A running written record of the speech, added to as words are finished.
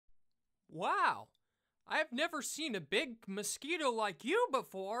Wow, I've never seen a big mosquito like you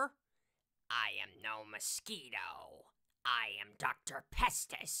before. I am no mosquito. I am Dr.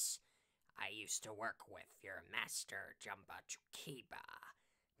 Pestus. I used to work with your master, Jumba Chukiba,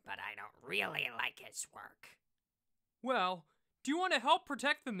 but I don't really like his work. Well, do you want to help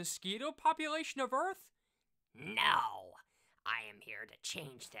protect the mosquito population of Earth? No, I am here to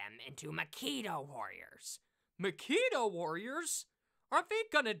change them into mosquito warriors. Mosquito warriors? Aren't they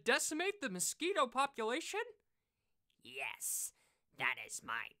gonna decimate the mosquito population? Yes, that is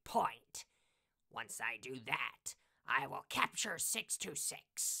my point. Once I do that, I will capture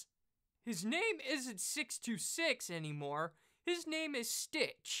 626. His name isn't 626 anymore. His name is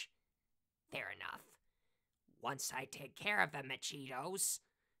Stitch. Fair enough. Once I take care of the mosquitoes.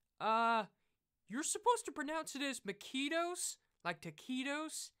 You're supposed to pronounce it as mosquitoes? Like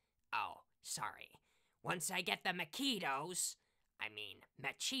taquitos? Oh, sorry. Once I get the mosquitoes,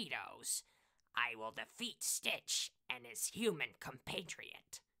 I will defeat Stitch and his human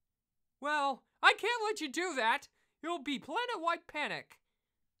compatriot. Well, I can't let you do that. You'll be planet-wide panic.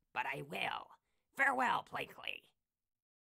 But I will. Farewell, Pleakley.